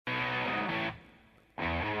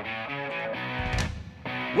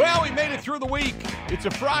Well, we made it through the week. It's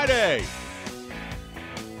a Friday.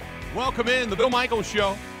 Welcome in the Bill Michaels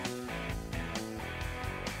Show.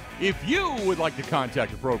 If you would like to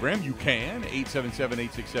contact the program, you can.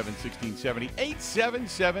 877-867-1670.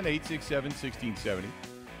 877-867-1670.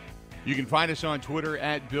 You can find us on Twitter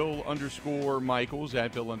at Bill_Michaels,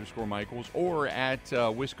 at Bill_Michaels, or at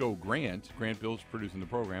Wisco Grant. Grant Bill's producing the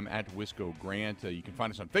program, at Wisco Grant. You can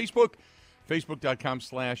find us on Facebook,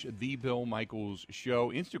 Facebook.com/The Bill Michaels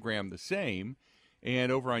Show. Instagram, the same.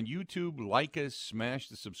 And over on YouTube, like us, smash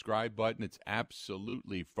the subscribe button. It's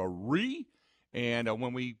absolutely free. And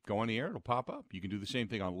when we go on the air, it'll pop up. You can do the same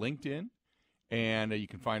thing on LinkedIn. And you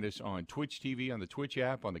can find us on Twitch TV, on the Twitch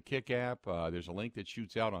app, on the Kick app. There's a link that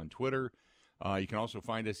shoots out on Twitter. You can also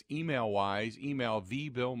find us email-wise. Email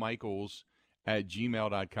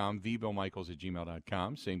thebillmichaels@gmail.com,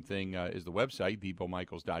 thebillmichaels@gmail.com. Same thing is the website,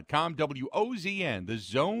 thebillmichaels.com. WOZN, the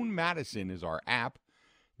Zone Madison is our app,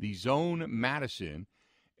 the Zone Madison.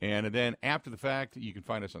 And then after the fact, you can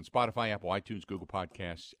find us on Spotify, Apple, iTunes, Google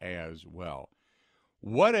Podcasts as well.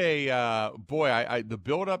 What a, the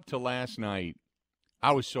build-up to last night,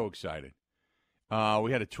 I was so excited.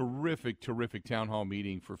 We had a terrific town hall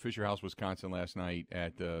meeting for Fisher House, Wisconsin last night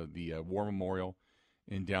at the War Memorial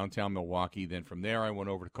in downtown Milwaukee. Then from there, I went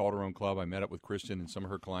over to Calderon Club. I met up with Kristen and some of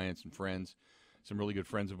her clients and friends, some really good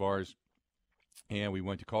friends of ours. And we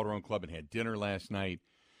went to Calderon Club and had dinner last night.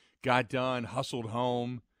 Got done, hustled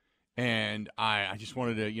home. And I just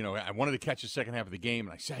wanted to, I wanted to catch the second half of the game.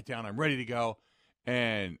 And I sat down. I'm ready to go.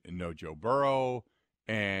 And no Joe Burrow.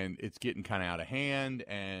 And it's getting kind of out of hand.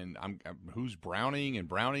 And who's Browning? And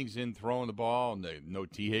Browning's in throwing the ball. And no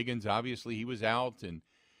T. Higgins, obviously, he was out. And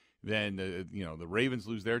then, the Ravens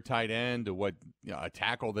lose their tight end to a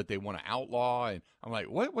tackle that they want to outlaw. And I'm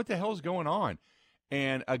like, what the hell's going on?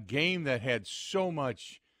 And a game that had so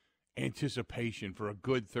much anticipation for a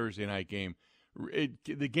good Thursday night game.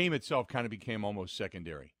 The game itself kind of became almost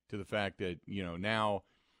secondary to the fact that, now,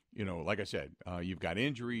 like I said, you've got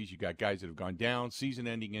injuries, you've got guys that have gone down,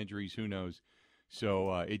 season-ending injuries, who knows.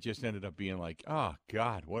 So it just ended up being like, oh,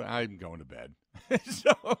 God, I'm going to bed.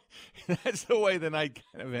 So that's the way the night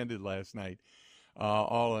kind of ended last night,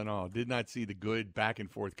 all in all. Did not see the good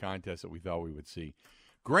back-and-forth contest that we thought we would see.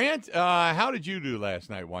 Grant, how did you do last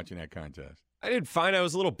night watching that contest? I did fine. I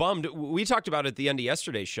was a little bummed. We talked about it at the end of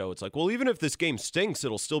yesterday's show. It's like, well, even if this game stinks,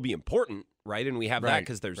 it'll still be important, right? And we have that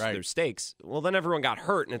because there's stakes. Well, then everyone got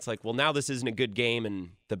hurt, and it's like, well, now this isn't a good game,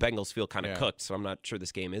 and the Bengals feel kind of cooked, so I'm not sure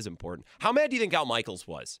this game is important. How mad do you think Al Michaels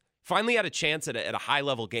was? Finally had a chance at a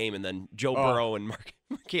high-level game, and then Joe Burrow and Mark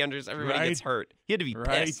Andrews, everybody gets hurt. He had to be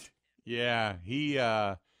pissed. Yeah,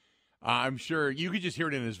 I'm sure you could just hear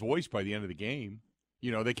it in his voice by the end of the game.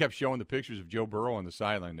 They kept showing the pictures of Joe Burrow on the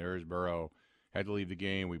sideline. There's Burrow. Had to leave the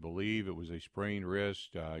game. We believe it was a sprained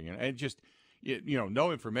wrist. And just,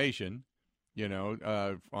 no information,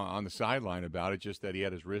 on the sideline about it, just that he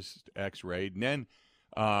had his wrist x-rayed. And then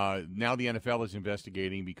now the NFL is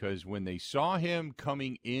investigating because when they saw him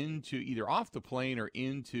coming into either off the plane or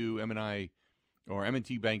into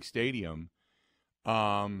M&T Bank Stadium,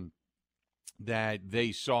 that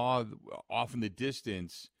they saw off in the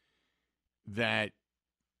distance that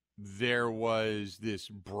there was this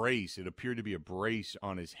brace. It appeared to be a brace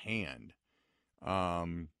on his hand.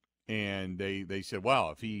 And they said,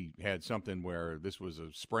 well, if he had something where this was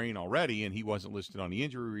a sprain already and he wasn't listed on the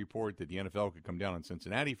injury report, that the NFL could come down on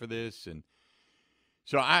Cincinnati for this. And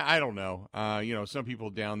so I don't know. Some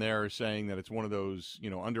people down there are saying that it's one of those,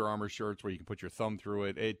 Under Armour shirts where you can put your thumb through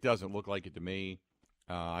it. It doesn't look like it to me.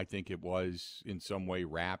 I think it was in some way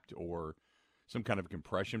wrapped or some kind of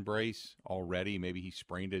compression brace already. Maybe he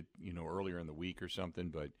sprained it, earlier in the week or something.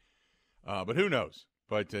 But who knows?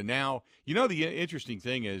 But now, the interesting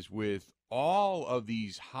thing is with all of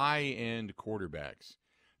these high-end quarterbacks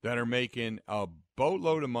that are making a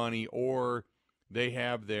boatload of money or they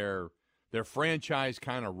have their franchise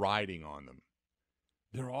kind of riding on them,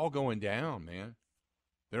 they're all going down, man.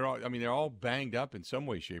 They're all banged up in some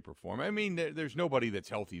way, shape, or form. I mean, there's nobody that's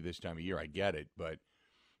healthy this time of year. I get it, but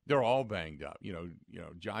they're all banged up.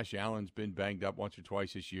 Josh Allen's been banged up once or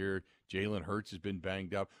twice this year. Jalen Hurts has been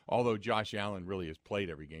banged up, although Josh Allen really has played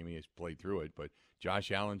every game. He has played through it, but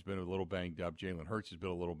Josh Allen's been a little banged up. Jalen Hurts has been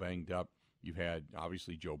a little banged up. You've had,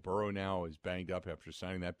 obviously, Joe Burrow now is banged up after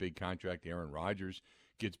signing that big contract. Aaron Rodgers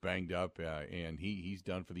gets banged up, and he's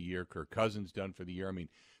done for the year. Kirk Cousins done for the year. I mean,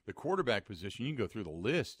 the quarterback position, you can go through the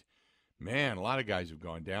list. Man, a lot of guys have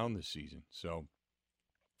gone down this season. So,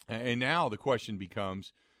 and now the question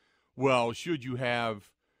becomes, well, should you have,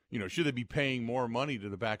 should they be paying more money to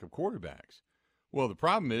the backup quarterbacks? Well, the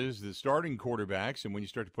problem is the starting quarterbacks, and when you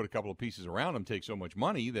start to put a couple of pieces around them, take so much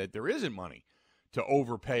money that there isn't money to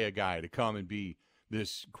overpay a guy to come and be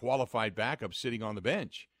this qualified backup sitting on the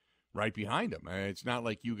bench right behind him. It's not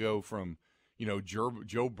like you go from,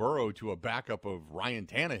 Joe Burrow to a backup of Ryan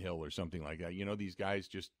Tannehill or something like that. These guys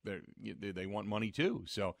just they want money too.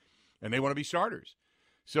 So, and they want to be starters.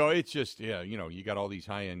 So it's just, you got all these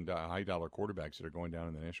high-end, high-dollar quarterbacks that are going down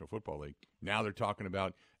in the National Football League. Now they're talking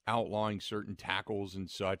about outlawing certain tackles and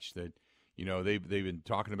such that, they've been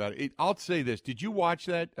talking about it. I'll say this. Did you watch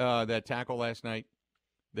that tackle last night?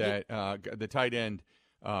 That the tight end,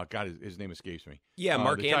 God, his name escapes me. Yeah,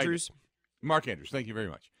 Mark Andrews. Mark Andrews, thank you very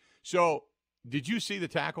much. So did you see the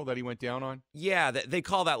tackle that he went down on? Yeah, they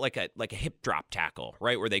call that like a hip drop tackle,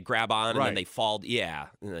 right, where they grab on and then they fall. Yeah,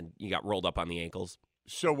 and then you got rolled up on the ankles.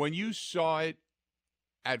 So when you saw it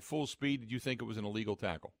at full speed, did you think it was an illegal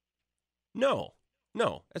tackle? No,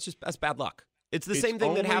 that's bad luck. It's the same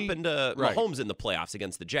thing that happened to Mahomes in the playoffs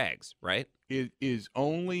against the Jags, right? It is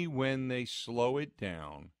only when they slow it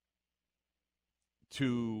down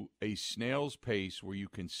to a snail's pace where you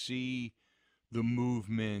can see the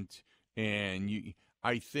movement, and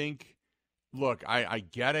I think, look, I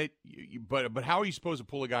get it, but how are you supposed to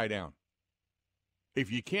pull a guy down? If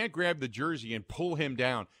you can't grab the jersey and pull him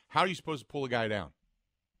down, how are you supposed to pull a guy down?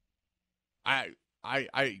 I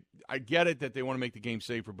get it that they want to make the game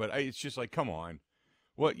safer, but it's just like, come on.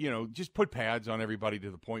 What, just put pads on everybody to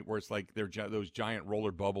the point where it's like they're those giant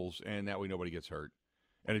roller bubbles, and that way nobody gets hurt.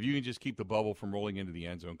 And if you can just keep the bubble from rolling into the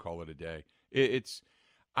end zone, call it a day.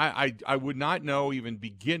 I would not even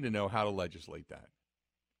begin to know how to legislate that.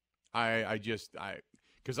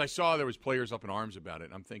 Because I saw there was players up in arms about it,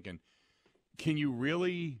 and I'm thinking, can you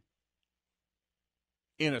really,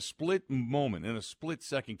 in a split moment, in a split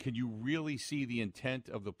second, can you really see the intent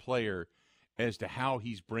of the player as to how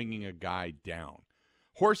he's bringing a guy down?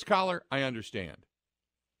 Horse collar, I understand.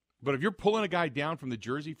 But if you're pulling a guy down from the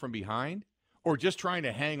jersey from behind, or just trying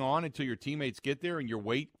to hang on until your teammates get there and your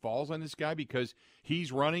weight falls on this guy because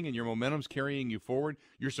he's running and your momentum's carrying you forward,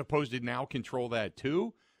 you're supposed to now control that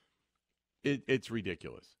too? It's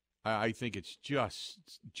ridiculous. I think it's just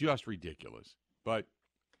ridiculous. But,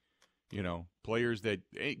 players that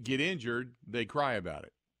get injured, they cry about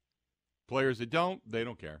it. Players that don't, they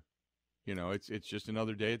don't care. It's just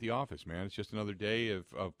another day at the office, man. It's just another day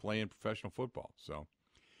of playing professional football. So,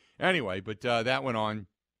 anyway, but that went on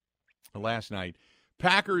last night.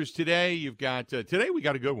 Packers today, you've got today we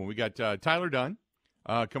got a good one. We got Tyler Dunn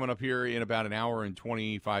coming up here in about an hour and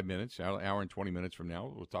 25 minutes, hour and 20 minutes from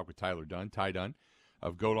now. We'll talk with Tyler Dunn, Ty Dunn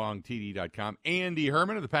of GoLongTD.com. Andy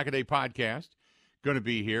Herman of the Pack a Day Podcast going to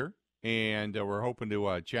be here, and we're hoping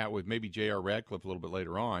to chat with maybe J.R. Radcliffe a little bit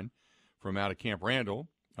later on from out of Camp Randall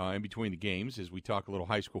in between the games as we talk a little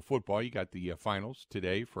high school football. You got the finals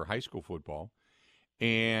today for high school football,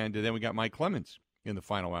 and then we got Mike Clemens in the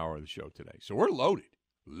final hour of the show today. So we're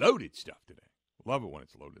loaded stuff today. Love it when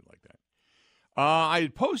it's loaded like that. I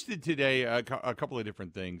had posted today a couple of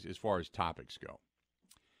different things as far as topics go.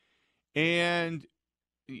 And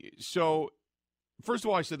so, first of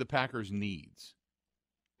all, I said the Packers' needs.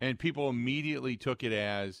 And people immediately took it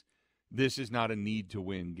as, this is not a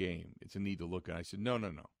need-to-win game. It's a need to look at. I said, no.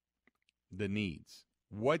 The needs.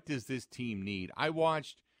 What does this team need? I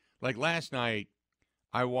watched, like last night,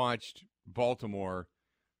 I watched Baltimore.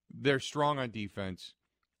 They're strong on defense.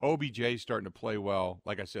 OBJ's starting to play well.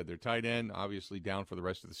 Like I said, their tight end, obviously down for the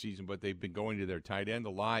rest of the season, but they've been going to their tight end a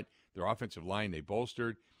lot. Their offensive line, they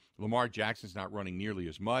bolstered. Lamar Jackson's not running nearly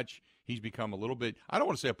as much. He's become a little bit, I don't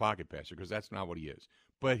want to say a pocket passer because that's not what he is,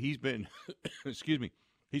 but he's been,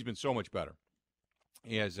 he's been so much better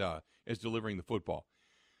as delivering the football.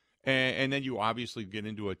 And then you obviously get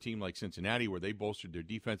into a team like Cincinnati where they bolstered their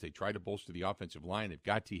defense. They tried to bolster the offensive line. They've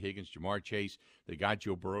got T. Higgins, Jamar Chase. They got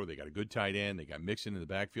Joe Burrow. They got a good tight end. They got Mixon in the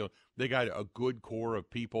backfield. They got a good core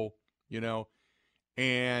of people,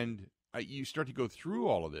 And you start to go through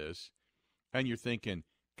all of this, and you're thinking,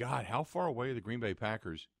 God, how far away are the Green Bay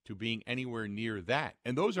Packers to being anywhere near that?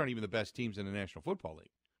 And those aren't even the best teams in the National Football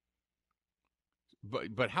League.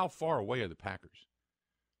 But how far away are the Packers?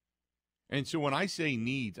 And so when I say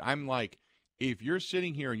needs, I'm like, if you're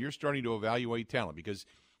sitting here and you're starting to evaluate talent, because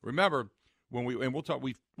remember we'll talk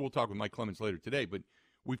with Mike Clemens later today, but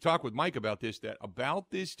we've talked with Mike about this, that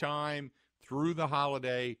about this time through the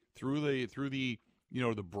holiday, through the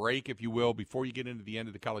the break, if you will, before you get into the end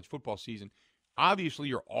of the college football season, obviously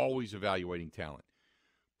you're always evaluating talent.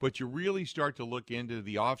 But you really start to look into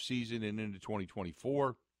the offseason and into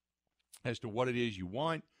 2024 as to what it is you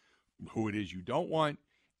want, who it is you don't want,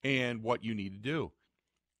 and what you need to do.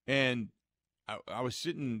 And I was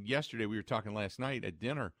sitting yesterday, we were talking last night at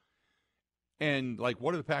dinner, and, like,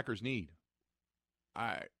 what do the Packers need?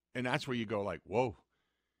 And that's where you go, like, whoa.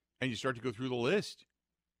 And you start to go through the list.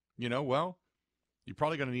 Well, you're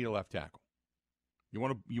probably going to need a left tackle. You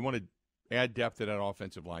want to add depth to that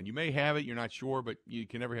offensive line. You may have it, you're not sure, but you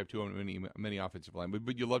can never have too many offensive line.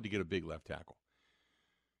 But you'd love to get a big left tackle.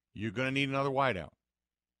 You're going to need another wideout.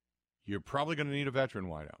 You're probably going to need a veteran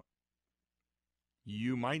wideout.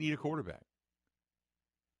 You might need a quarterback.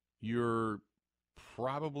 You're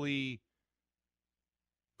probably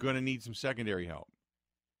going to need some secondary help.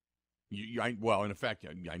 In effect,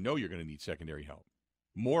 I know you're going to need secondary help.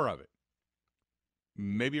 More of it.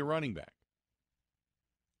 Maybe a running back.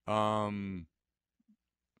 Maybe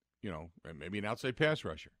an outside pass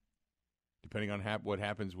rusher, depending on what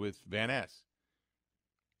happens with Van Ness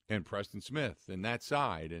and Preston Smith and that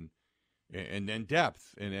side, and then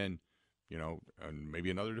depth, and then and maybe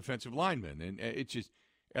another defensive lineman, and it's just,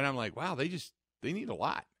 and I'm like, wow, they need a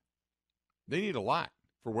lot. They need a lot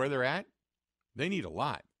for where they're at. They need a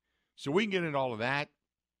lot. So we can get into all of that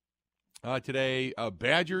today.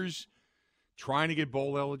 Badgers trying to get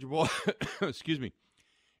bowl eligible. Excuse me.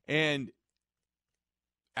 And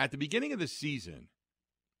at the beginning of the season,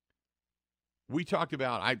 we talked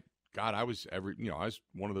about, I was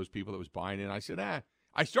one of those people that was buying in. I said,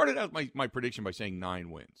 I started out my prediction by saying 9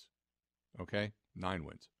 wins. Okay? 9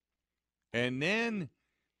 wins. And then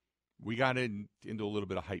we got into a little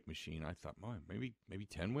bit of hype machine. I thought, maybe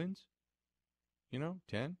 10 wins?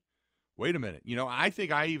 10? Wait a minute. I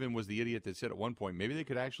think I even was the idiot that said at one point, maybe they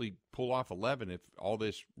could actually pull off 11 if all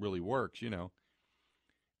this really works,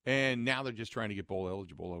 And now they're just trying to get bowl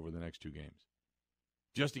eligible over the next 2 games.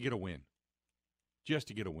 Just to get a win. Just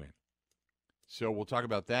to get a win. So we'll talk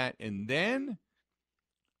about that. And then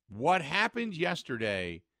what happened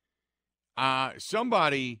yesterday,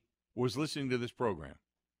 somebody was listening to this program.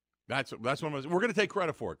 That's what we're going to take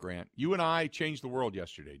credit for it, Grant. You and I changed the world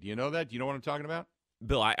yesterday. Do you know that? Do you know what I'm talking about?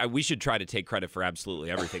 Bill, we should try to take credit for absolutely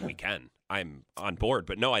everything we can. I'm on board,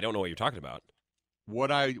 but no, I don't know what you're talking about.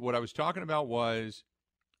 What I was talking about was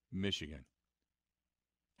Michigan.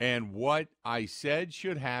 And what I said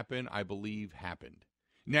should happen, I believe happened.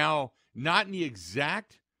 Now, not in the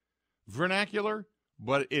exact vernacular,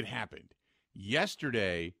 but it happened.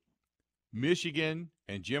 Yesterday, Michigan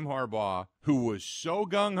and Jim Harbaugh, who was so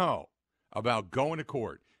gung-ho about going to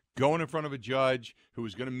court, going in front of a judge who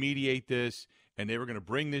was going to mediate this, and they were going to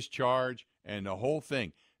bring this charge and the whole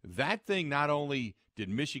thing. That thing, not only did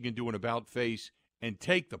Michigan do an about-face and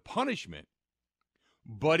take the punishment,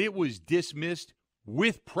 but it was dismissed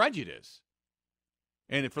with prejudice.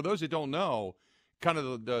 And for those that don't know, kind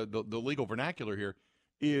of the legal vernacular here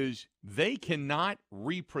is they cannot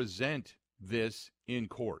represent this in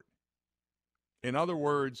court. In other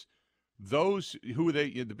words,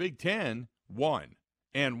 the Big Ten won,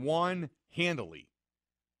 and won handily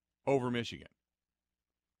over Michigan.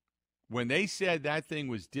 When they said that thing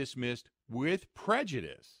was dismissed with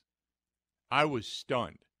prejudice, I was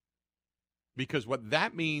stunned. Because what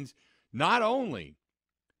that means, not only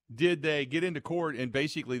did they get into court and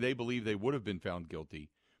basically they believe they would have been found guilty,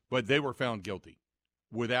 but they were found guilty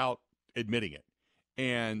without admitting it.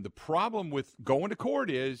 And the problem with going to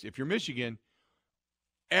court is, if you're Michigan,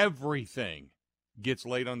 everything gets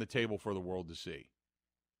laid on the table for the world to see.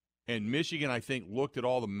 And Michigan, I think, looked at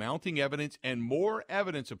all the mounting evidence and more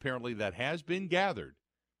evidence, apparently, that has been gathered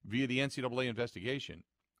via the NCAA investigation,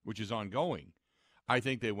 which is ongoing. I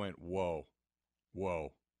think they went, whoa.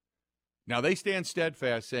 Now, they stand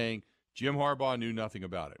steadfast saying Jim Harbaugh knew nothing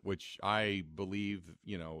about it, which I believe,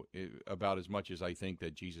 about as much as I think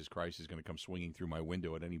that Jesus Christ is going to come swinging through my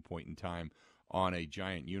window at any point in time on a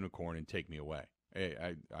giant unicorn and take me away.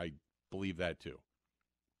 I believe that, too.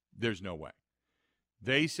 There's no way.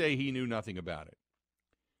 They say he knew nothing about it.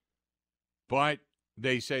 But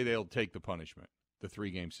they say they'll take the punishment, the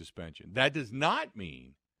 3-game suspension. That does not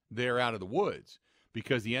mean they're out of the woods,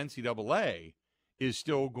 because the NCAA is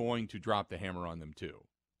still going to drop the hammer on them, too.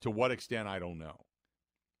 To what extent, I don't know.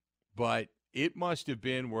 But it must have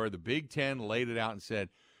been where the Big Ten laid it out and said,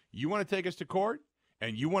 you want to take us to court?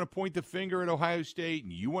 And you want to point the finger at Ohio State,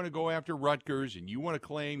 and you want to go after Rutgers, and you want to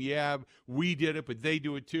claim, yeah, we did it, but they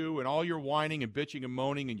do it too, and all your whining and bitching and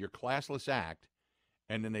moaning and your classless act.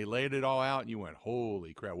 And then they laid it all out, and you went,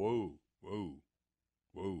 holy crap, whoa.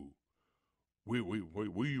 We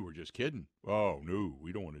were just kidding. Oh, no,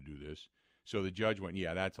 we don't want to do this. So the judge went,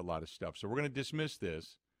 yeah, that's a lot of stuff. So we're going to dismiss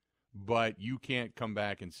this, but you can't come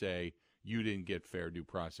back and say you didn't get fair due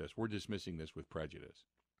process. We're dismissing this with prejudice.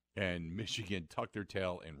 And Michigan tucked their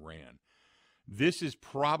tail and ran. This is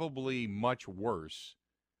probably much worse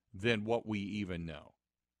than what we even know.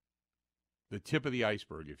 The tip of the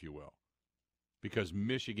iceberg, if you will, because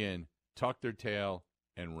Michigan tucked their tail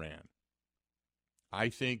and ran. I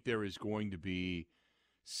think there is going to be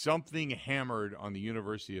something hammered on the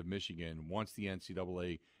University of Michigan once the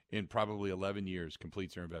NCAA, in probably 11 years,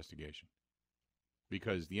 completes their investigation.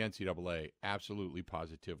 Because the NCAA absolutely,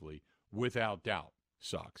 positively, without doubt,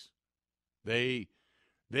 sucks. They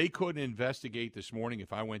couldn't investigate this morning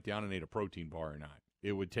if I went down and ate a protein bar or not.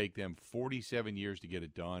 It would take them 47 years to get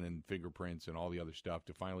it done, and fingerprints and all the other stuff,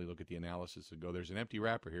 to finally look at the analysis and go, there's an empty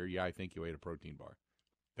wrapper here. Yeah, I think you ate a protein bar.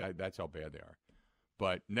 That's how bad they are.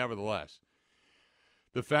 But nevertheless,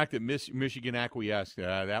 the fact that Michigan acquiesced,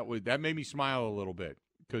 that made me smile a little bit,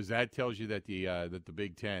 because that tells you that the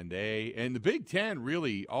Big Ten, the Big Ten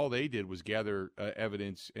really, all they did was gather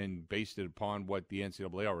evidence and based it upon what the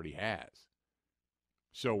NCAA already has.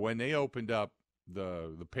 So when they opened up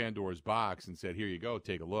the Pandora's box and said, here you go,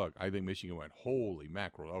 take a look, I think Michigan went, holy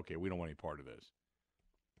mackerel, okay, we don't want any part of this.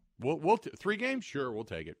 We'll 3 games? Sure, we'll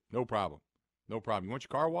take it. No problem. No problem. You want your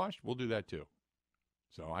car washed? We'll do that too.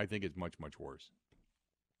 So I think it's much, much worse.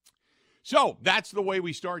 So that's the way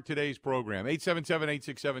we start today's program.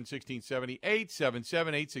 877-867-1670,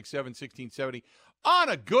 877-867-1670 on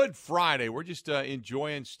a good Friday. We're just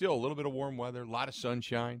enjoying still a little bit of warm weather, a lot of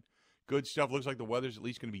sunshine. Good stuff. Looks like the weather's at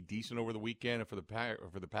least going to be decent over the weekend and for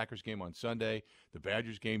the Packers game on Sunday, the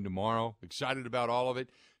Badgers game tomorrow. Excited about all of it.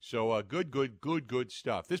 So good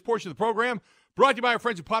stuff. This portion of the program brought to you by our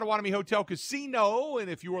friends at Potawatomi Hotel Casino. And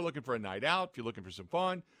if you are looking for a night out, if you're looking for some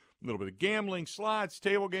fun, a little bit of gambling, slots,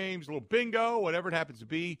 table games, a little bingo, whatever it happens to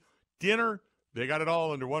be, dinner, they got it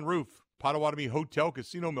all under one roof. Potawatomi Hotel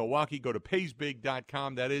Casino, Milwaukee. Go to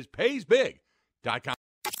paysbig.com. That is paysbig.com.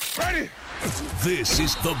 Ready? This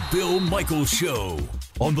is the Bill Michaels Show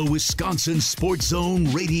on the Wisconsin Sports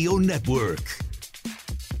Zone Radio Network.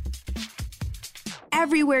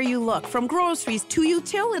 Everywhere you look, from groceries to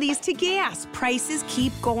utilities to gas, prices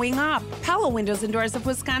keep going up. Pella Windows and Doors of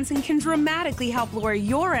Wisconsin can dramatically help lower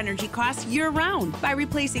your energy costs year-round by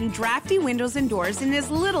replacing drafty windows and doors in as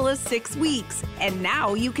little as 6 weeks. And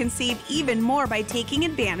now you can save even more by taking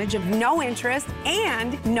advantage of no interest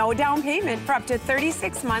and no down payment for up to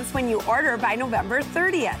 36 months when you order by November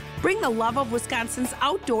 30th. Bring the love of Wisconsin's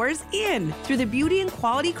outdoors in through the beauty and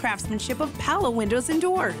quality craftsmanship of Pella Windows and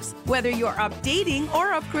Doors. Whether you're updating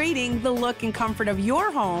or upgrading the look and comfort of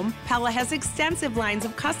your home, Pella has extensive lines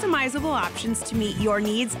of customizable options to meet your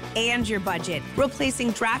needs and your budget.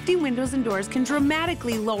 Replacing drafty windows and doors can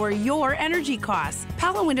dramatically lower your energy costs.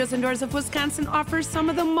 Pella Windows and Doors of Wisconsin offers some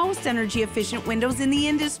of the most energy-efficient windows in the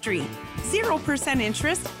industry. 0%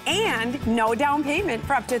 interest and no down payment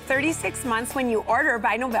for up to 36 months when you order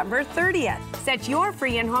by November 30th. Set your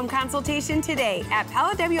free in-home consultation today at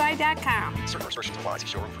PellaWI.com. Certain restrictions apply. See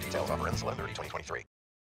showroom for details. Offer ends 11/30/2023.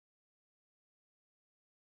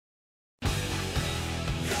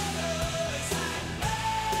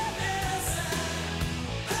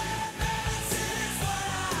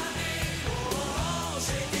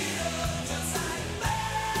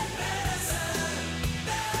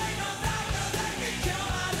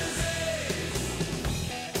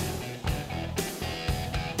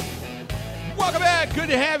 Welcome back. Good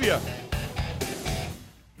to have you.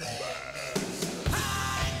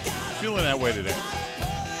 Feeling that way today.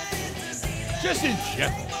 Just in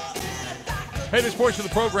general. Hey, this portion of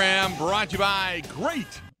the program brought to you by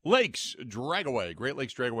Great Lakes Dragaway.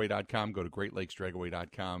 GreatLakesDragaway.com. Go to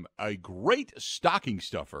GreatLakesDragaway.com. A great stocking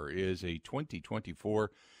stuffer is a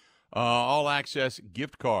 2024 all-access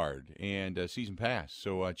gift card and season pass.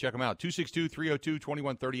 So check them out.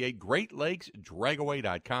 262-302-2138.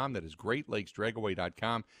 GreatLakesDragaway.com. That is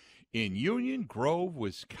GreatLakesDragaway.com. In Union Grove,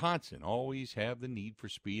 Wisconsin. Always have the need for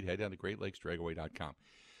speed. Head down to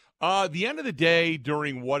GreatLakesDragaway.com. The end of the day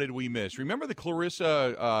during What Did We Miss? Remember the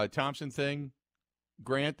Clarissa Thompson thing,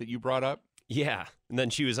 Grant, that you brought up? Yeah. And then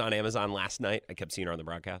she was on Amazon last night. I kept seeing her on the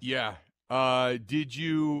broadcast. Yeah. Did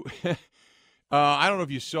you I don't know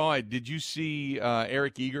if you saw it. Did you see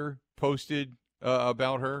Eric Eager posted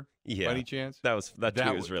about her? Yeah. By any chance? That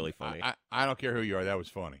tweet was really funny. I don't care who you are. That was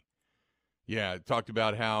funny. Yeah, it talked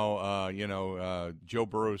about how Joe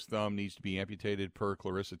Burrow's thumb needs to be amputated per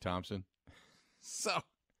Clarissa Thompson. So,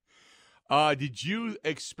 did you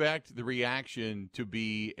expect the reaction to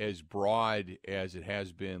be as broad as it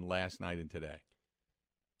has been last night and today?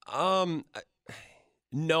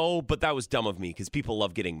 No, but that was dumb of me because people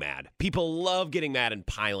love getting mad. People love getting mad and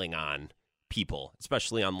piling on people,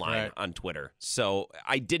 especially online on Twitter. So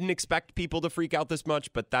I didn't expect people to freak out this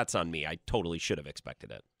much, but that's on me. I totally should have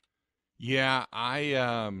expected it. Yeah,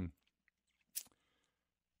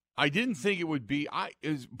 I didn't think it would be.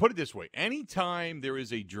 Put it this way: anytime there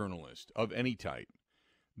is a journalist of any type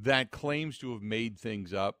that claims to have made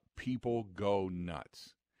things up, people go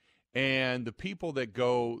nuts. And the people that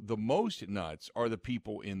go the most nuts are the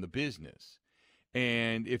people in the business.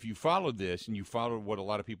 And if you followed this and you followed what a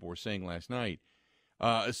lot of people were saying last night,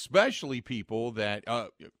 especially people that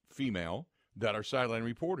female that are sideline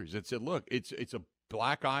reporters that said, "Look, it's a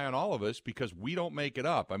black eye on all of us because we don't make it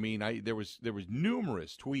up." I mean, there was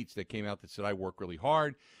numerous tweets that came out that said, "I work really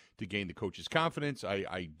hard to gain the coach's confidence.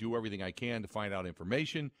 I do everything I can to find out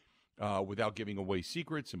information without giving away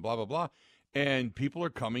secrets and blah blah blah." And people are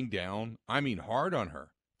coming down, I mean, hard on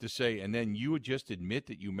her to say, and then you would just admit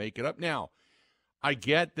that you make it up. Now, I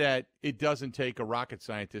get that it doesn't take a rocket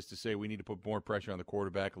scientist to say we need to put more pressure on the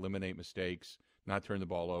quarterback, eliminate mistakes, not turn the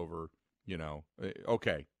ball over.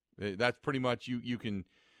 Okay, that's pretty much you can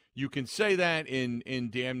say that in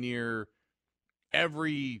damn near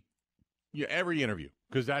every interview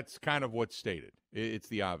because that's kind of what's stated. It's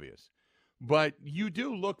the obvious, but you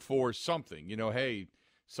do look for something. Hey,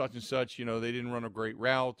 such and such, they didn't run a great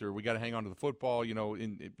route, or we got to hang on to the football. We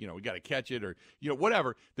got to catch it, or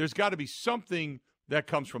whatever. There's got to be something that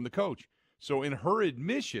comes from the coach. So in her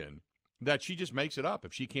admission that she just makes it up.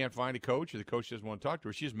 If she can't find a coach or the coach doesn't want to talk to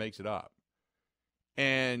her, she just makes it up.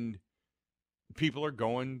 And people are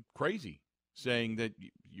going crazy, saying that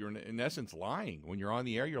you're in essence lying. When you're on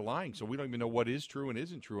the air, you're lying. So we don't even know what is true and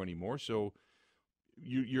isn't true anymore. So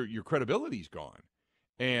your credibility's gone.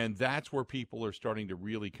 And that's where people are starting to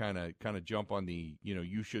really kind of jump on the,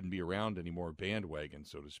 you shouldn't be around anymore bandwagon,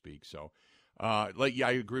 so to speak. So, I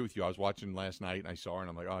agree with you. I was watching last night and I saw her and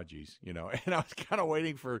I'm like, oh, geez, and I was kind of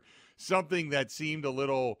waiting for something that seemed a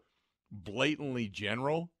little blatantly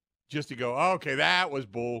general just to go, oh, okay, that was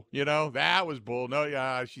bull, that was bull. No,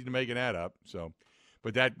 yeah, she's making that up. So,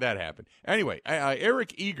 but that happened. Anyway,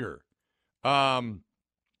 Eric Eager, the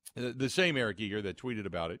same Eric Eager that tweeted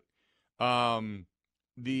about it,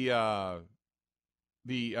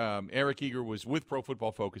 Eric Eager was with Pro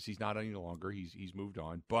Football Focus. He's not any longer. He's moved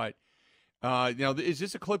on. But now, is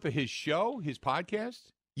this a clip of his show, his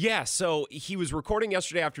podcast? Yeah, so he was recording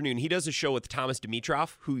yesterday afternoon. He does a show with Thomas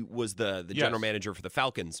Dimitroff, who was the general manager for the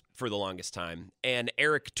Falcons for the longest time. And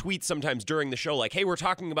Eric tweets sometimes during the show like, hey, we're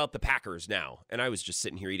talking about the Packers now. And I was just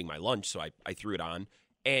sitting here eating my lunch, so I threw it on.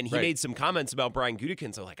 And he made some comments about Brian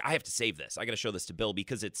Gutekunst. So I have to save this. I got to show this to Bill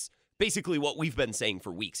because it's basically what we've been saying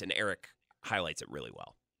for weeks, and Eric highlights it really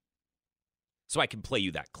well. So I can play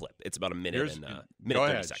you that clip. It's about a minute and minute go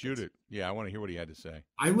 30 ahead, seconds. shoot it. Yeah, I want to hear what he had to say.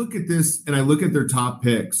 I look at this, and I look at their top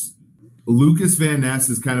picks. Lucas Van Ness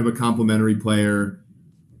is kind of a complimentary player.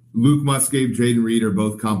 Luke Musgrave, Jaden Reed are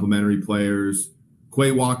both complimentary players.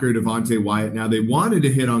 Quay Walker, Devontae Wyatt. Now, they wanted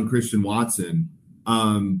to hit on Christian Watson.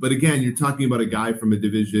 But again, you're talking about a guy from a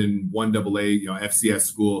Division I AA, FCS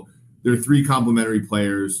school. There are three complimentary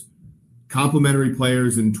players. Complimentary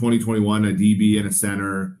players in 2021, a DB and a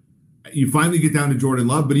center. You finally get down to Jordan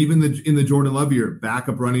Love, but even in the Jordan Love year,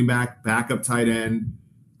 backup running back, backup tight end,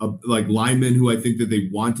 like linemen who I think that they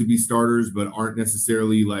want to be starters but aren't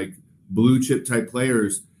necessarily like blue chip type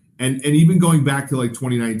players. And even going back to like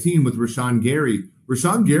 2019 with Rashawn Gary.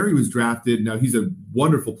 Rashawn Gary was drafted. Now he's a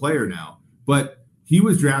wonderful player now, but he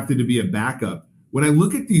was drafted to be a backup. When I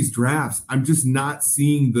look at these drafts, I'm just not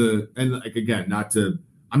seeing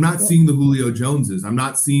I'm not seeing the Julio Joneses. I'm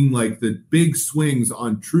not seeing like the big swings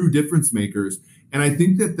on true difference makers. And I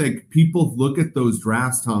think that like people look at those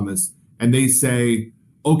drafts, Thomas, and they say,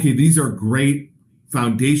 okay, these are great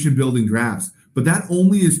foundation building drafts. But that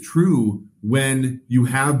only is true when you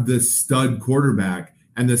have the stud quarterback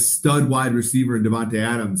and the stud wide receiver in Devontae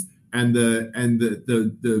Adams and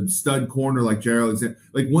the stud corner like Jared Alexander.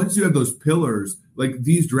 Like once you have those pillars, like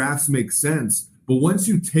these drafts make sense. But once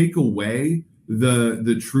you take away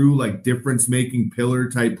the true like difference making pillar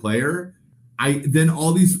type player, then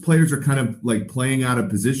all these players are kind of like playing out of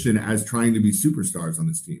position as trying to be superstars on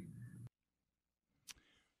this team.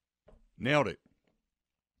 Nailed it.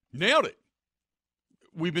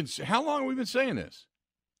 How long have we been saying this?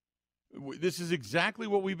 This is exactly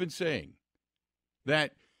what we've been saying.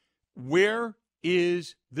 That where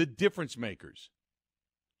is the difference makers?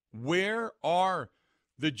 Where are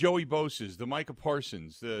the Joey Bosa's, the Micah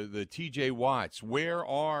Parsons, the TJ Watts? Where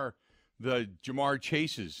are the Jamar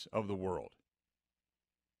Chases of the world?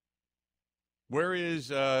 Where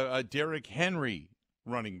is a Derrick Henry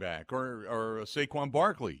running back or a Saquon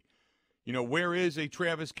Barkley? Where is a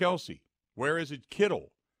Travis Kelce? Where is a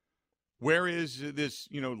Kittle? Where is this,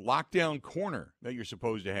 lockdown corner that you're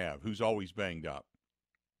supposed to have who's always banged up?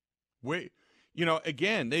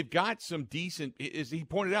 Again, they've got some decent, as he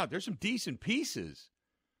pointed out, there's some decent pieces.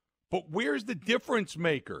 But where's the difference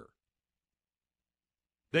maker?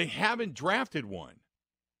 They haven't drafted one.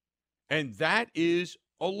 And that is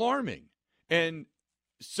alarming. And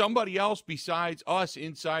somebody else besides us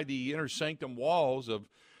inside the inner sanctum walls of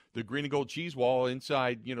the green and gold cheese wall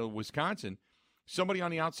inside, Wisconsin, somebody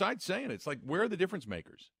on the outside saying it. It's like, where are the difference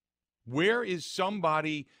makers? Where is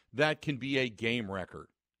somebody that can be a game wrecker,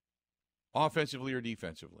 offensively or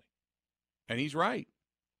defensively? And he's right.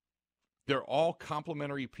 They're all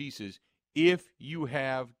complementary pieces if you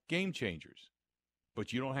have game changers,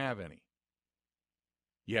 but you don't have any.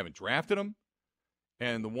 You haven't drafted them,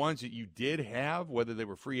 and the ones that you did have, whether they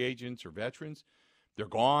were free agents or veterans, they're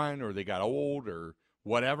gone or they got old or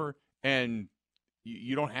whatever, and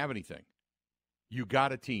you don't have anything. You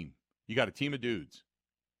got a team. You got a team of dudes.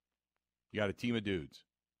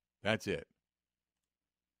 That's it.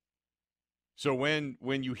 So when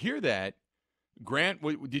you hear that, Grant,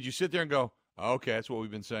 did you sit there and go, oh, okay, that's what we've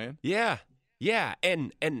been saying? Yeah.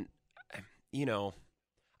 And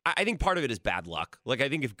I think part of it is bad luck. Like, I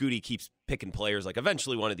think if Goody keeps picking players, like,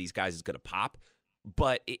 eventually one of these guys is going to pop.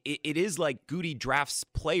 But it is like Goody drafts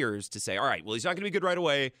players to say, all right, well, he's not going to be good right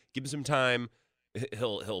away. Give him some time.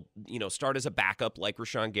 He'll start as a backup like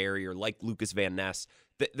Rashawn Gary or like Lucas Van Ness.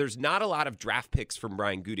 There's not a lot of draft picks from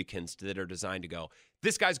Brian Gutekunst that are designed to go,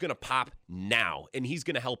 this guy's going to pop now, and he's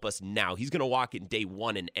going to help us now. He's going to walk in day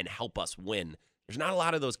one and help us win. There's not a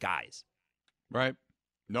lot of those guys. Right.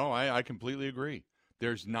 No, I completely agree.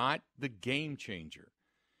 There's not the game changer.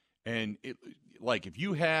 And if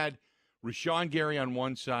you had Rashawn Gary on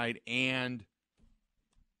one side and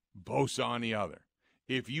Bosa on the other,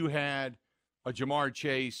 if you had a Jamar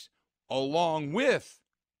Chase along with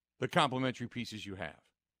the complementary pieces you have,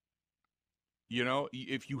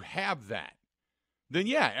 if you have that, then,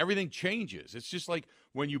 yeah, everything changes. It's just like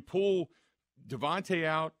when you pull Devontae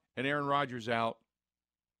out and Aaron Rodgers out,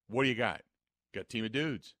 what do you got? Got a team of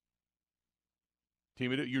dudes.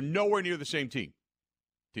 You're nowhere near the same team.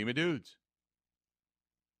 Team of dudes.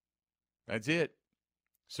 That's it.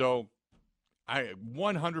 So I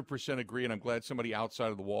 100% agree, and I'm glad somebody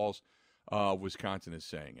outside of the walls of Wisconsin is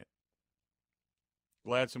saying it.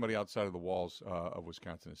 Glad somebody outside of the walls of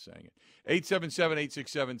Wisconsin is saying it.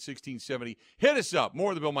 877-867-1670. Hit us up. More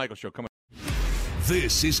of the Bill Michaels Show coming.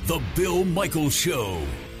 This is the Bill Michaels Show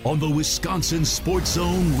on the Wisconsin Sports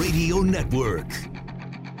Zone Radio Network.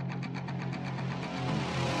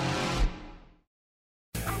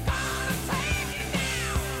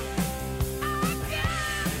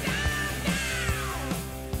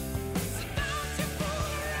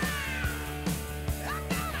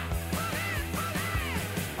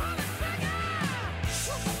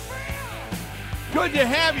 Good to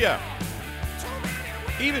have you.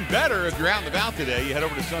 Even better if you're out and about today. You head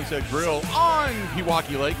over to Sunset Grill on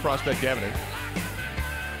Pewaukee Lake, Prospect Avenue.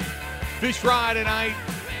 Fish fry tonight.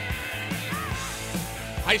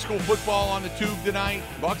 High school football on the tube tonight.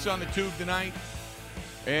 Bucks on the tube tonight.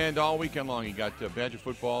 And all weekend long, you got Badger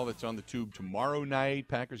football that's on the tube tomorrow night.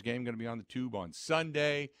 Packers game going to be on the tube on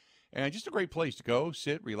Sunday. And just a great place to go,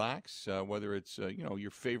 sit, relax, whether it's,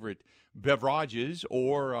 your favorite beverages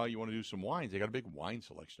or you want to do some wines. They got a big wine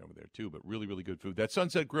selection over there, too, but really, really good food. That's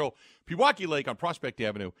Sunset Grill, Pewaukee Lake on Prospect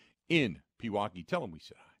Avenue in Pewaukee. Tell them we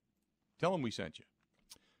said hi. Tell them we sent you.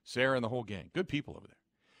 Sarah and the whole gang. Good people over there.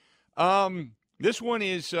 This one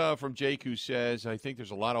is from Jake, who says, I think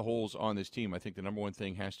there's a lot of holes on this team. I think the number one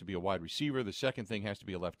thing has to be a wide receiver. The second thing has to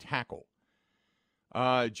be a left tackle.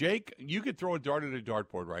 Jake, you could throw a dart at a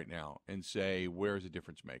dartboard right now and say, where's the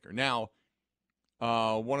difference maker? Now,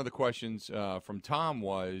 one of the questions from Tom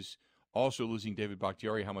was also losing David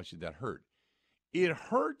Bakhtiari. How much did that hurt? It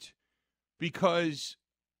hurt because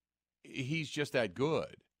he's just that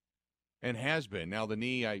good and has been. Now, the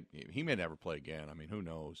knee, he may never play again. I mean, who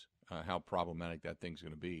knows how problematic that thing's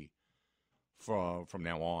going to be from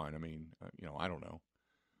now on. I mean, I don't know.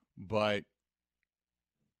 But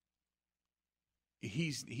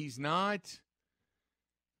he's not –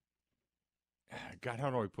 God, how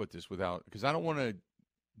do I put this without – because I don't want to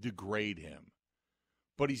degrade him.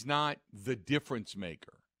 But he's not the difference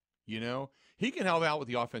maker, He can help out with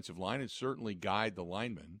the offensive line and certainly guide the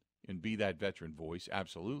linemen and be that veteran voice,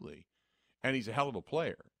 absolutely. And he's a hell of a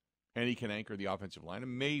player. And he can anchor the offensive line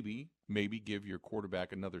and maybe give your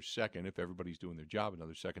quarterback another second, if everybody's doing their job,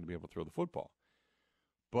 another second to be able to throw the football.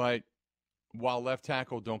 But while left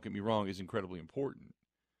tackle, don't get me wrong, is incredibly important,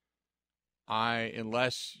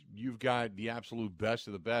 unless you've got the absolute best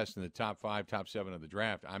of the best in the top 5, top 7 of the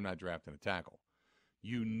draft, I'm not drafting a tackle.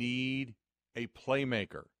 You need a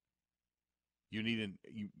playmaker. You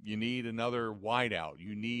need another wideout.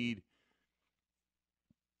 You need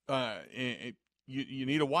you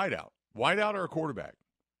need a wideout or a quarterback.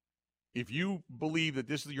 If you believe that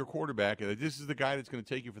this is your quarterback and that this is the guy that's going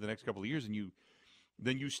to take you for the next couple of years, and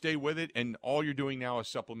then you stay with it, and all you're doing now is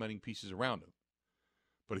supplementing pieces around him.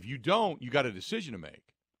 But if you don't, you got a decision to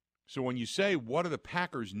make. So when you say, what are the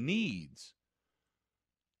Packers' needs,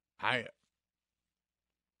 I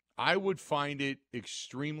would find it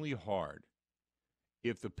extremely hard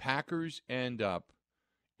if the Packers end up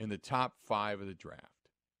in the top 5 of the draft,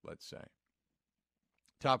 let's say.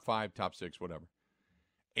 Top 5, top 6, whatever.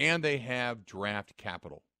 And they have draft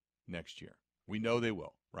capital next year. We know they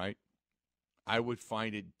will, right? I would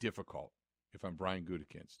find it difficult, if I'm Brian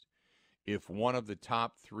Gutekunst, if one of the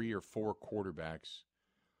top 3 or 4 quarterbacks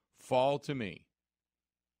fall to me,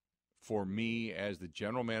 for me as the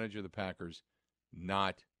general manager of the Packers,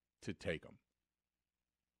 not to take them.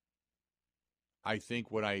 I think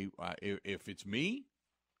if it's me,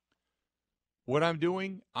 what I'm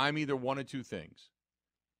doing, I'm either one of two things.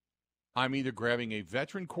 I'm either grabbing a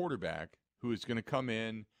veteran quarterback who is going to come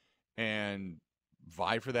in and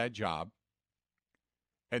vie for that job,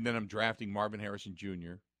 and then I'm drafting Marvin Harrison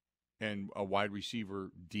Jr. and a wide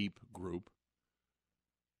receiver deep group,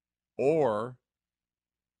 or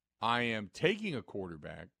I am taking a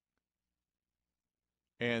quarterback,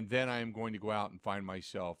 and then I am going to go out and find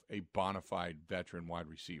myself a bona fide veteran wide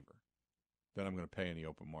receiver that I'm going to pay in the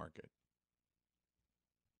open market.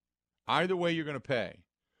 Either way, you're going to pay.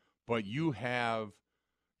 But you have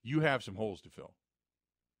some holes to fill.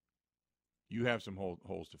 You have some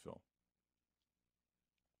holes to fill.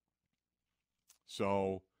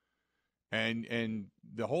 So, and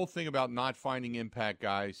the whole thing about not finding impact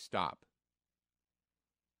guys, stop.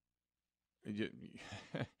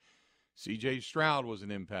 C.J. Stroud was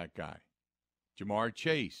an impact guy. Jamar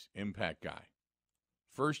Chase, impact guy.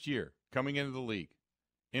 First year, coming into the league,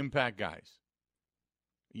 impact guys.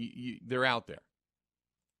 They're out there.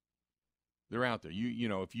 They're out there. You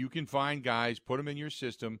know, if you can find guys, put them in your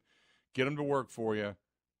system, get them to work for you.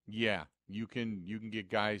 Yeah, you can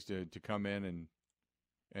get guys to come in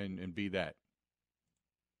and be that.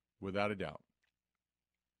 Without a doubt.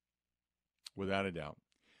 Without a doubt.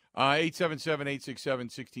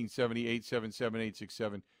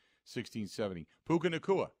 877-867-1670, 877-867-1670. Puka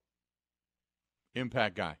Nacua,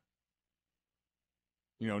 impact guy.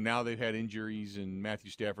 You know, now they've had injuries and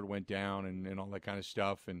Matthew Stafford went down and all that kind of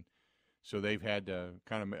stuff, and so they've had to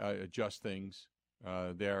kind of adjust things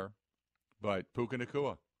there. But Puka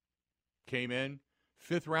Nacua came in,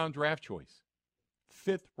 5th-round draft choice.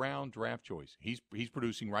 5th-round draft choice. He's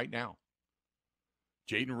producing right now.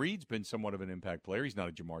 Jaden Reed's been somewhat of an impact player. He's not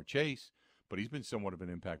a Jamar Chase, but he's been somewhat of an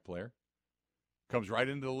impact player. Comes right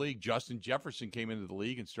into the league. Justin Jefferson came into the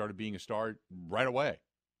league and started being a star right away.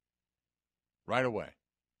 Right away.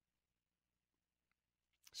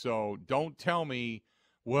 So don't tell me,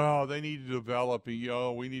 well, they need to develop,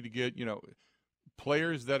 we need to get,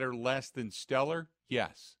 players that are less than stellar.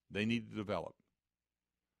 Yes, they need to develop.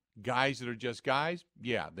 Guys that are just guys,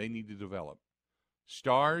 yeah, they need to develop.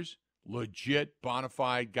 Stars, legit, bona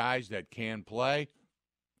fide guys that can play,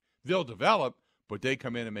 they'll develop, but they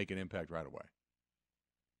come in and make an impact right away.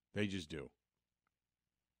 They just do.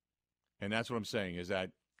 And that's what I'm saying, is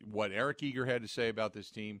that what Eric Eager had to say about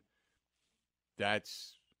this team,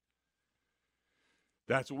 that's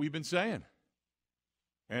what we've been saying.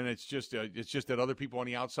 And it's just that other people on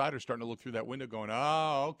the outside are starting to look through that window going,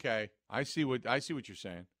 oh, okay, I see what you're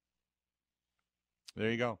saying. There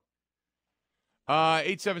you go.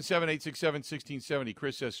 877-867-1670.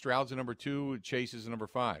 Chris says Stroud's a number 2, Chase is a number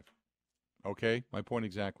 5. Okay, my point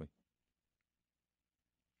exactly.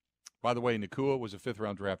 By the way, Nacua was a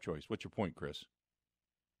 5th-round draft choice. What's your point, Chris?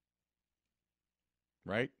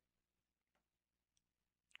 Right?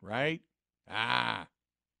 Right?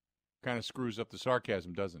 Kind of screws up the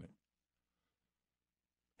sarcasm, doesn't it?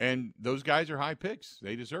 And those guys are high picks.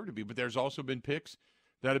 They deserve to be. But there's also been picks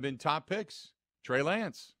that have been top picks. Trey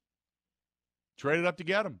Lance. Traded up to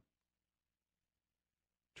get him.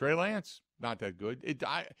 Trey Lance, not that good.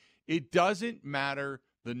 It doesn't matter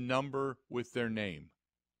the number with their name.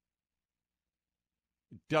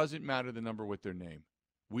 It doesn't matter the number with their name.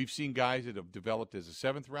 We've seen guys that have developed as a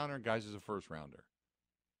 7th rounder and guys as a 1st rounder.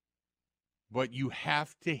 But you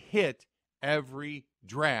have to hit every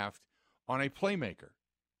draft on a playmaker.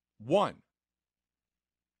 One.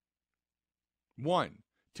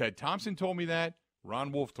 Ted Thompson told me that.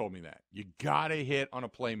 Ron Wolf told me that. You got to hit on a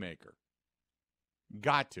playmaker.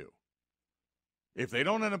 Got to. If they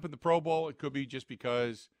don't end up in the Pro Bowl, it could be just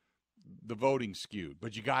because the voting's skewed.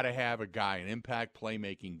 But you got to have a guy, an impact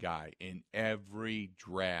playmaking guy in every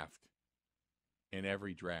draft. In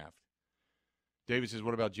every draft. David says,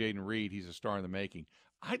 what about Jaden Reed? He's a star in the making.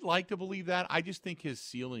 I'd like to believe that. I just think his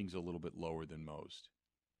ceiling's a little bit lower than most.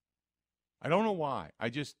 I don't know why.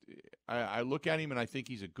 I look at him and I think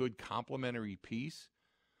he's a good complementary piece.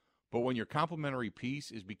 But when your complementary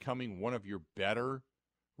piece is becoming one of your better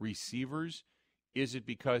receivers, is it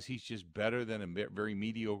because he's just better than a very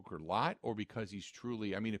mediocre lot, or because he's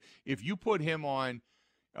truly – I mean, if you put him on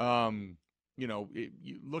you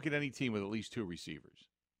look at any team with at least 2 receivers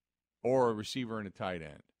or a receiver and a tight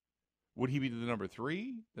end, would he be the number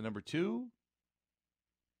 3, the number 2?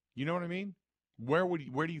 You know what I mean? Where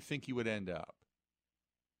do you think he would end up?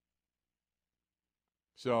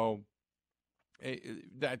 So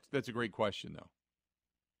that's a great question,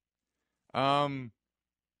 though.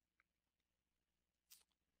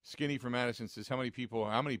 Skinny from Madison says, how many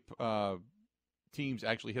teams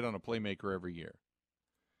actually hit on a playmaker every year?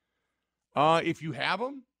 If you have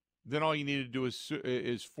them, then all you need to do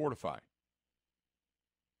is fortify.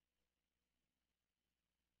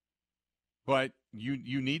 But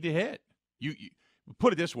you need to hit. You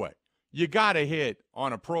put it this way: you got to hit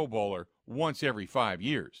on a Pro Bowler once every 5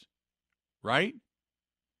 years, right?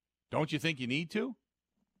 Don't you think you need to?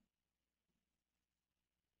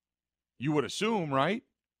 You would assume, right?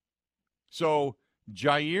 So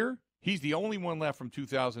Jair, he's the only one left from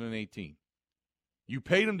 2018. You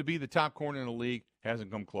paid him to be the top corner in the league,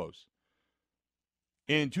 hasn't come close.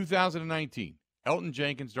 In 2019, Elton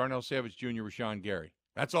Jenkins, Darnell Savage Jr., Rashawn Gary.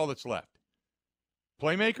 That's all that's left.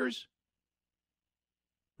 Playmakers,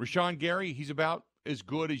 Rashawn Gary, he's about as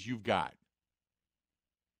good as you've got.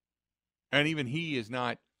 And even he is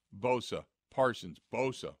not Bosa, Parsons,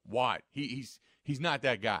 Bosa, Watt. He's not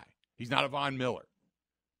that guy. He's not a Von Miller.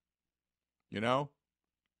 You know?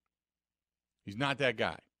 He's not that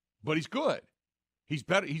guy. But he's good. He's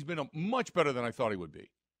better. He's been much better than I thought he would be.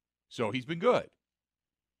 So he's been good.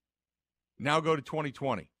 Now go to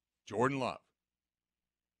 2020. Jordan Love.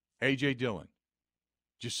 A.J. Dillon.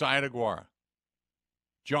 Josiah DeGuara.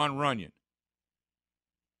 John Runyon.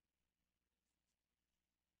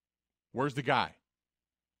 Where's the guy?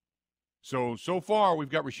 So far, we've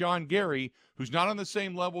got Rashawn Gary, who's not on the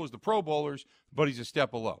same level as the Pro Bowlers, but he's a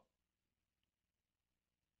step below.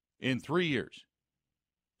 In 3 years.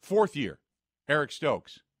 4th year, Eric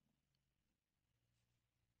Stokes.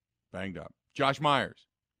 Banged up. Josh Myers.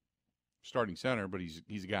 Starting center, but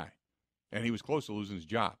he's a guy. And he was close to losing his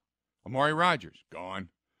job. Amari Rodgers, gone.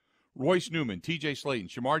 Royce Newman, T.J. Slayton,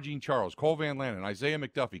 Shamar Jean-Charles, Cole Van Lannon, Isaiah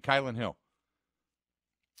McDuffie, Kylan Hill.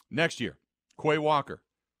 Next year, Quay Walker.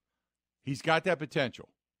 He's got that potential.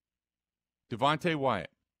 Devontae Wyatt,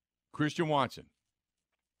 Christian Watson,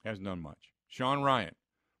 hasn't done much. Sean Ryan,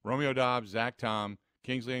 Romeo Dobbs, Zach Tom,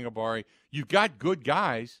 Kingsley Enagbare. You've got good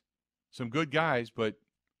guys, some good guys, but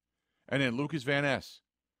and then Lucas Van Ness,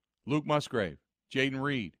 Luke Musgrave, Jaden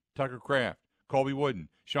Reed, Tucker Kraft, Colby Wooden,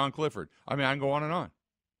 Sean Clifford. I mean, I can go on and on.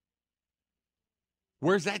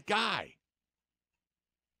 Where's that guy?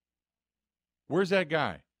 Where's that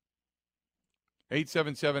guy?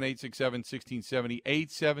 877-867-1670,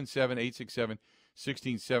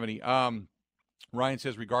 877-867-1670. Ryan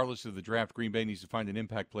says, regardless of the draft, Green Bay needs to find an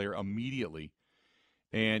impact player immediately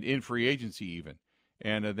and in free agency even,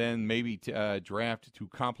 and then maybe draft to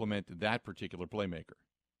complement that particular playmaker.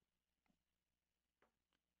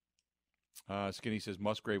 Skinny says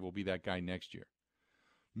Musgrave will be that guy next year.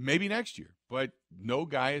 Maybe next year, but no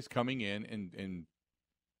guy is coming in and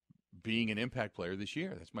being an impact player this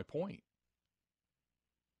year. That's my point.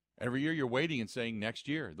 Every year you're waiting and saying next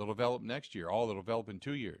year. They'll develop next year. They'll develop in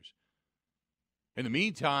 2 years. In the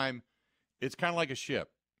meantime, it's kind of like a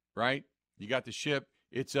ship, right? You got the ship.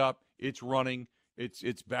 It's up. It's running.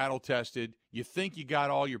 It's battle-tested. You think you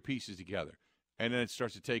got all your pieces together, and then it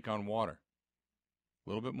starts to take on water. A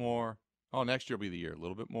little bit more. Oh, next year will be the year. A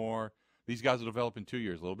little bit more. These guys will develop in 2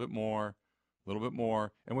 years. A little bit more. A little bit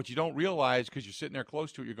more. And what you don't realize, because you're sitting there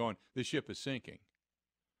close to it, you're going, this ship is sinking.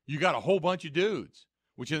 You got a whole bunch of dudes,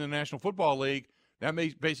 which in the National Football League, that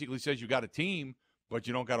basically says you got a team, but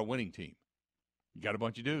you don't got a winning team. You got a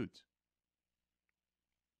bunch of dudes.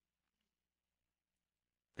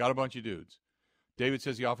 Got a bunch of dudes. David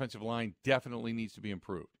says the offensive line definitely needs to be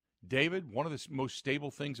improved. David, one of the most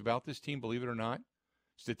stable things about this team, believe it or not,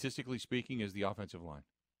 statistically speaking, is the offensive line.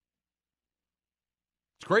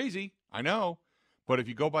 It's crazy, I know, but if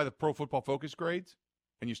you go by the Pro Football Focus grades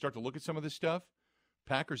and you start to look at some of this stuff,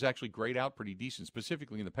 Packers actually grade out pretty decent,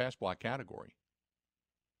 specifically in the pass block category.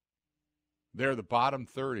 They're the bottom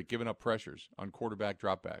third at giving up pressures on quarterback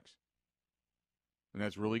dropbacks. And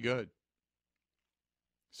that's really good.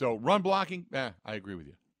 So run blocking, I agree with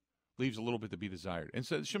you. Leaves a little bit to be desired. And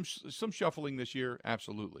so some shuffling this year,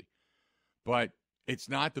 absolutely. But it's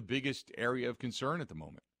not the biggest area of concern at the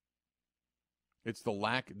moment. It's the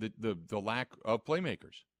lack of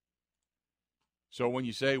playmakers. So when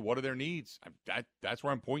you say, what are their needs? That's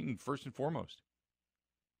where I'm pointing first and foremost.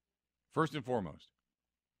 First and foremost.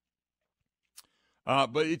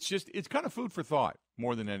 But it's kind of food for thought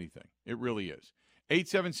more than anything. It really is.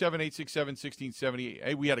 877-867-1670.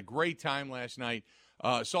 Hey, we had a great time last night.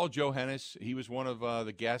 Saw Joe Hennis. He was one of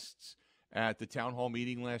the guests at the town hall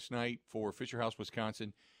meeting last night for Fisher House,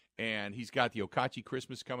 Wisconsin. And he's got the Okachi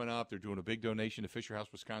Christmas coming up. They're doing a big donation to Fisher House,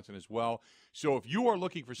 Wisconsin as well. So if you are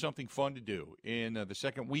looking for something fun to do in the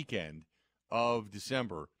second weekend of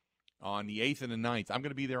December on the 8th and the 9th, I'm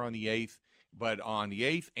going to be there on the 8th. But on the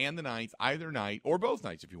 8th and the 9th, either night or both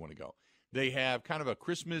nights if you want to go, they have kind of a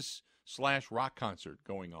Christmas/rock concert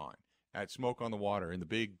going on at Smoke on the Water in the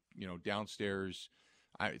big, downstairs.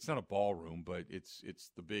 It's not a ballroom, but it's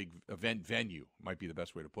the big event venue, might be the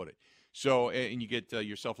best way to put it. So, and you get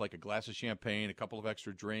yourself like a glass of champagne, a couple of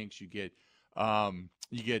extra drinks. You get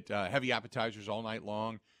heavy appetizers all night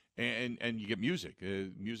long, and you get music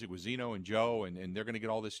with Zeno and Joe, and they're going to get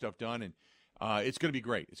all this stuff done, and it's going to be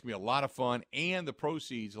great. It's going to be a lot of fun, and a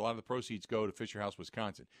lot of the proceeds go to Fisher House,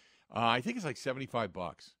 Wisconsin. I think it's like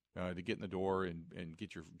 $75 to get in the door and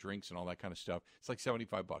get your drinks and all that kind of stuff. It's like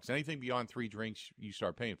 $75. Anything beyond 3 drinks, you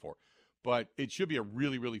start paying for. But it should be a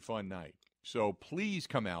really, really fun night. So please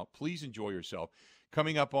come out. Please enjoy yourself.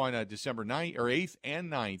 Coming up on December 8th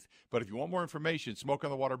and 9th. But if you want more information, Smoke on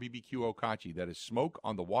the Water BBQ Okachi. That is Smoke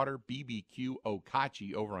on the Water BBQ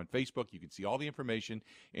Okachi over on Facebook. You can see all the information,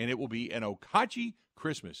 and it will be an Okachi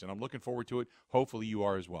Christmas. And I'm looking forward to it. Hopefully you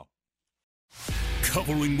are as well.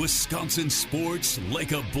 Covering Wisconsin sports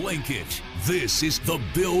like a blanket. This is the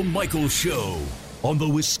Bill Michaels Show on the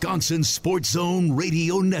Wisconsin Sports Zone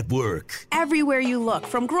Radio Network. Everywhere you look,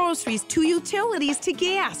 from groceries to utilities to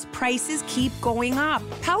gas, prices keep going up.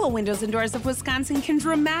 Pella Windows and Doors of Wisconsin can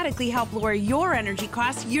dramatically help lower your energy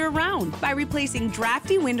costs year-round by replacing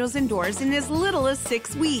drafty windows and doors in as little as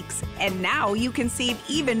 6 weeks. And now you can save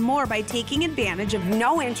even more by taking advantage of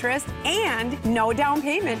no interest and no down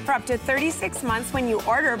payment for up to 36 months when you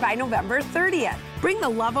order by November 30th. Bring the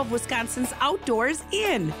love of Wisconsin's outdoors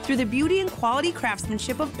in through the beauty and quality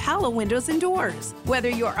craftsmanship of Pella Windows and Doors.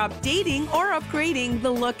 Whether you're updating or upgrading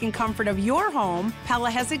the look and comfort of your home,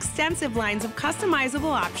 Pella has extensive lines of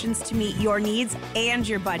customizable options to meet your needs and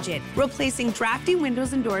your budget. Replacing drafty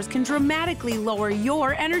windows and doors can dramatically lower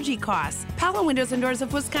your energy costs. Pella Windows and Doors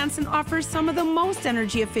of Wisconsin offers some of the most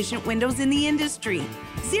energy-efficient windows in the industry.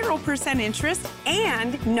 0% interest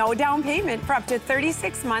and no down payment for up to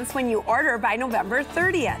 36 months when you order by November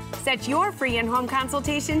 30th. Set your free in-home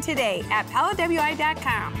consultation today at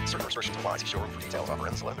PellaWI.com. Certain restrictions apply. See showroom for details. Offer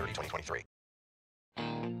ends 11/30/2023.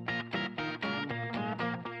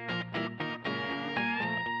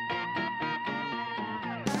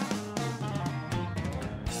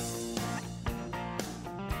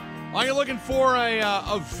 Are you looking for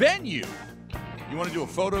a venue? You want to do a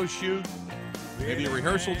photo shoot? Maybe a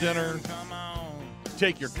rehearsal dinner?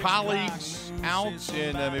 Take your colleagues out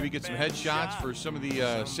and maybe get some headshots for some of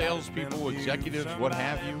the salespeople, executives, what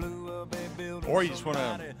have you. Or you just want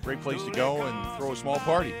a great place to go and throw a small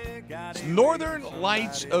party. It's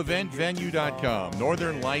NorthernLightsEventVenue.com.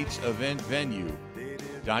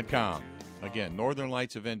 NorthernLightsEventVenue.com. Again,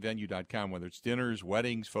 NorthernLightsEventVenue.com. Whether it's dinners,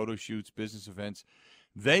 weddings, photo shoots, business events,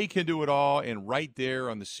 they can do it all, and right there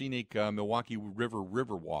on the scenic Milwaukee River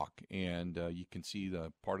Walk, and you can see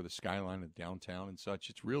the part of the skyline of downtown and such.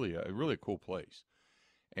 It's really a cool place.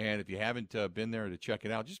 And if you haven't been there to check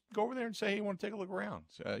it out, just go over there and say, hey, you want to take a look around.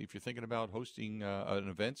 If you're thinking about hosting an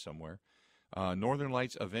event somewhere,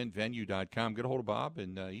 NorthernLightsEventVenue.com. Get a hold of Bob,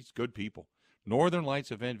 and he's good people.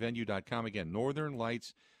 NorthernLightsEventVenue.com. Again,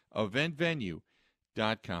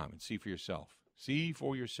 NorthernLightsEventVenue.com, and see for yourself. See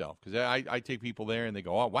for yourself, because I take people there and they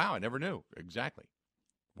go, oh, wow, I never knew. Exactly.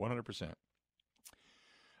 100%.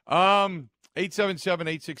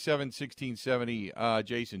 877-867-1670.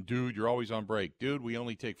 Jason, dude, you're always on break. Dude, we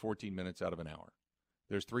only take 14 minutes out of an hour.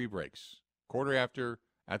 There's 3 breaks. Quarter after,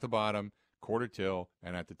 at the bottom, quarter till,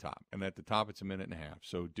 and at the top. And at the top, it's a minute and a half.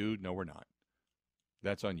 So, dude, no, we're not.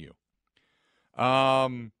 That's on you.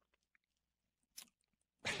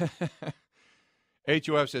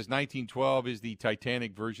 HOF says 1912 is the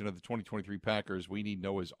Titanic version of the 2023 Packers. We need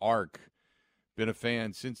Noah's Ark. Been a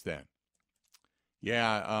fan since then.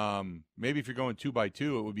 Yeah, maybe if you're going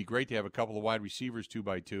 2x2, it would be great to have a couple of wide receivers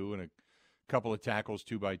 2x2 and a couple of tackles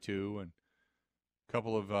 2x2 and a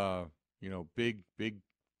couple of big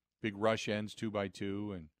rush ends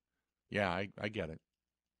 2x2. And yeah, I get it.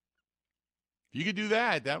 If you could do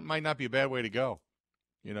that, that might not be a bad way to go.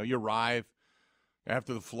 You arrive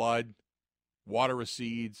After the flood, water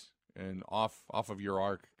recedes, and off of your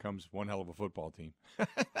ark comes one hell of a football team.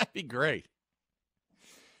 That'd be great.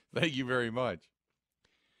 Thank you very much.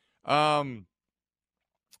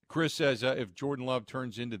 Chris says if Jordan Love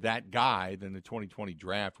turns into that guy, then the 2020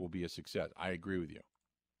 draft will be a success. I agree with you.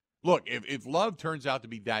 Look, if Love turns out to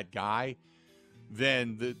be that guy,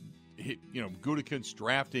 then Gutekunst's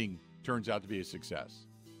drafting turns out to be a success.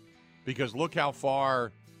 Because look how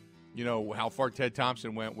far Ted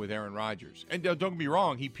Thompson went with Aaron Rodgers. And don't get me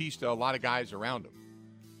wrong, he pieced a lot of guys around him.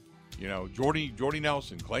 Jordy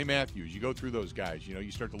Nelson, Clay Matthews, you go through those guys,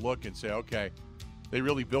 you start to look and say, okay, they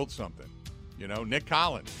really built something. Nick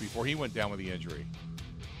Collins, before he went down with the injury.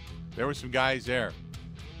 There were some guys there.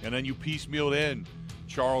 And then you piecemealed in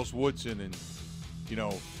Charles Woodson and,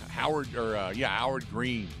 Howard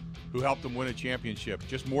Green, who helped them win a championship.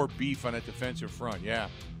 Just more beef on that defensive front, yeah.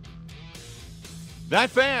 That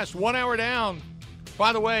fast, 1 hour down.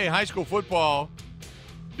 By the way, high school football,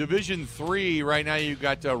 Division III, right now you've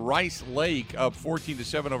got Rice Lake up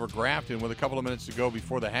 14-7 over Grafton with a couple of minutes to go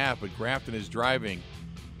before the half, but Grafton is driving,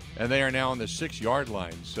 and they are now on the 6-yard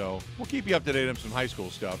line. So we'll keep you up to date on some high school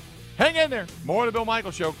stuff. Hang in there. More of the Bill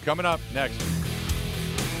Michaels Show coming up next.